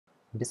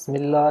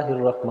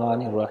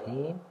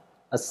Bismillahirrahmanirrahim.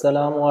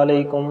 Assalamu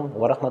alaikum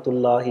wa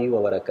rahmatullahi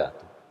wa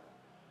barakatuh.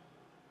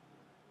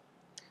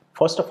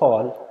 First of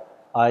all,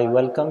 I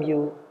welcome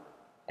you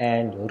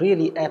and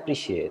really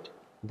appreciate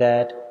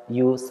that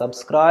you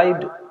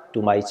subscribed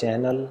to my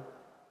channel.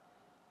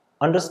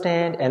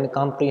 Understand and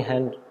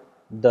comprehend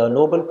the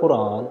Noble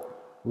Quran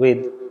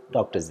with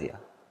Dr. Zia.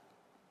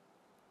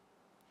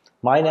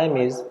 My name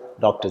is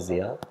Dr.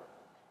 Zia,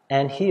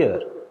 and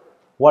here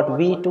what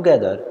we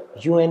together,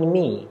 you and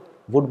me,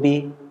 would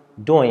be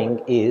doing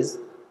is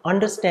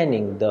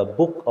understanding the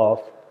book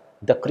of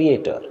the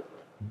Creator,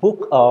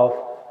 book of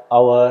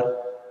our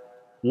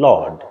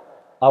Lord,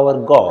 our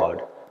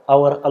God,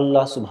 our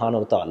Allah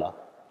subhanahu wa ta'ala,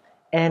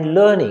 and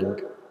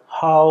learning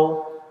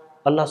how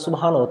Allah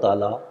subhanahu wa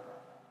ta'ala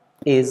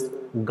is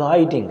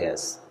guiding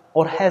us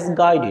or has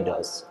guided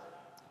us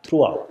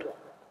throughout.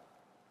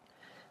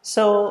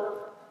 So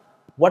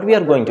what we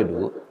are going to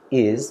do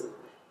is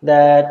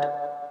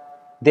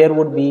that there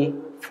would be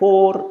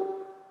 4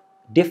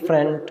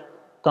 different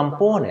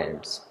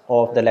components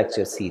of the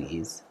lecture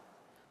series.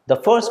 The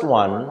first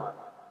one,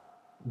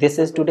 this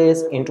is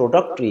today's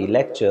introductory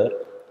lecture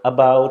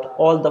about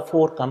all the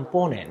 4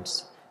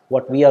 components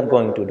what we are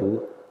going to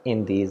do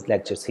in these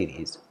lecture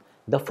series.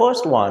 The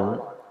first one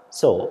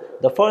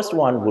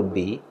would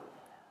be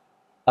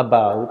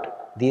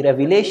about the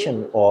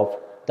revelation of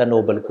the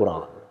Noble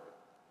Quran.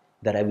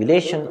 The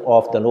revelation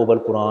of the Noble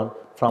Quran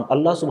from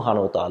Allah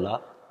subhanahu wa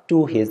ta'ala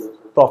to his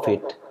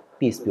Prophet,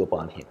 peace be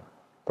upon him.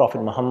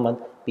 Prophet Muhammad,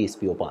 peace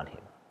be upon him.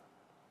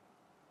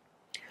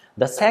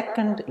 The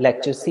second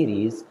lecture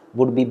series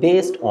would be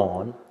based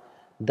on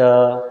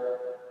the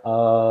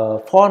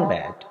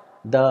format,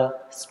 the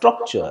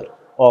structure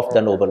of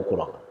the Noble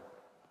Quran.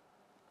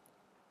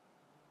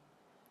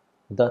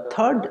 The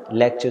third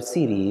lecture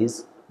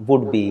series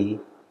would be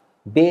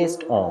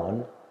based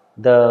on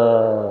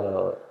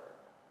the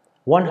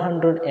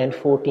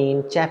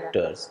 114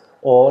 chapters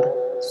or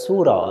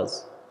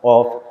surahs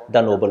of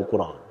the Noble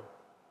Quran.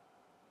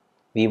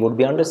 We would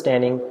be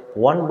understanding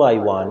one by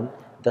one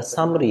the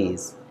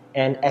summaries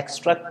and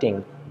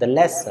extracting the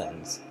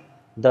lessons,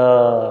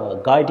 the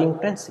guiding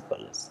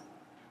principles,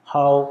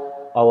 how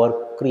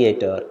our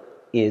Creator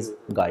is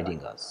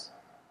guiding us.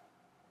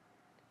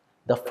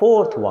 The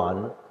fourth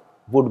one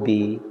would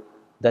be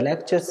the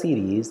lecture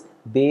series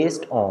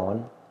based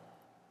on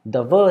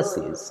the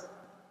verses,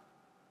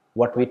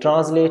 what we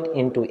translate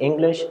into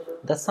English,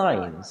 the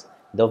signs,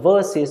 the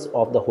verses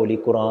of the Holy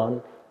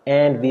Quran,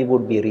 and we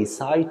would be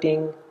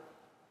reciting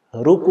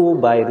ruku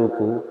by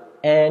ruku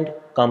and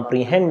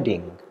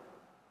comprehending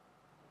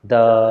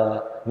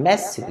the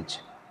message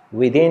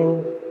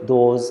within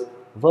those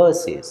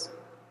verses.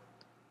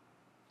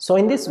 So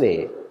in this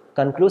way,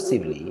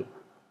 conclusively,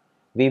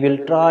 we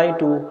will try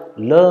to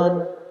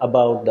learn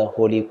about the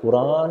Holy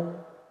Quran,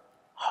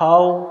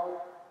 how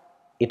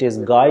it is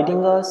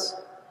guiding us,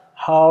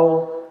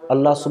 how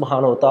Allah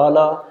subhanahu wa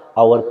ta'ala,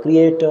 our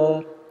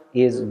Creator,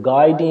 is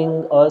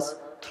guiding us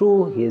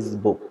through His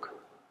book.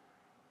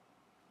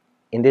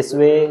 In this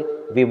way,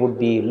 we would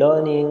be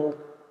learning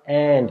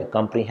and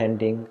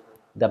comprehending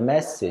the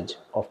message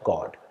of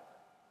God.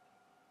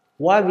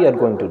 Why we are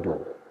going to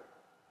do?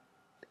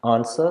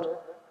 Answer: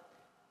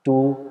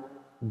 to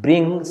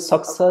bring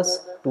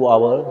success to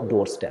our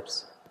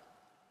doorsteps,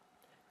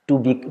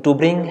 to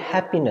bring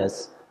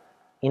happiness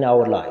in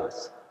our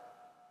lives,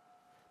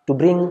 to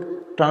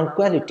bring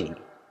tranquility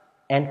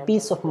and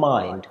peace of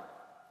mind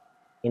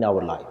in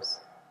our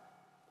lives.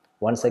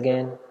 Once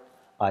again,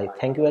 I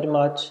thank you very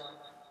much.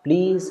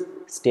 Please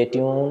stay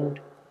tuned,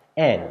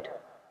 and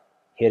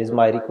here is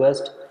my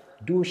request: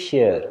 do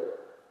share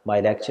my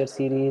lecture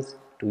series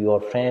to your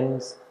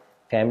friends,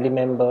 family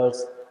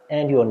members,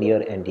 and your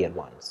near and dear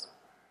ones.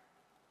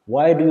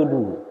 Why do you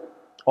do,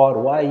 or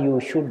why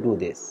you should do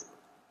this?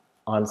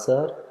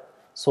 Answer: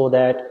 so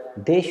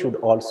that they should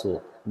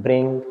also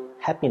bring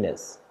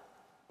happiness,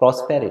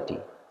 prosperity,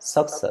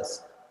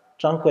 success,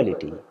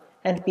 tranquility,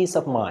 and peace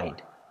of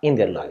mind in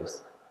their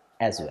lives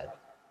as well.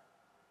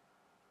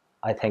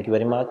 I thank you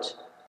very much.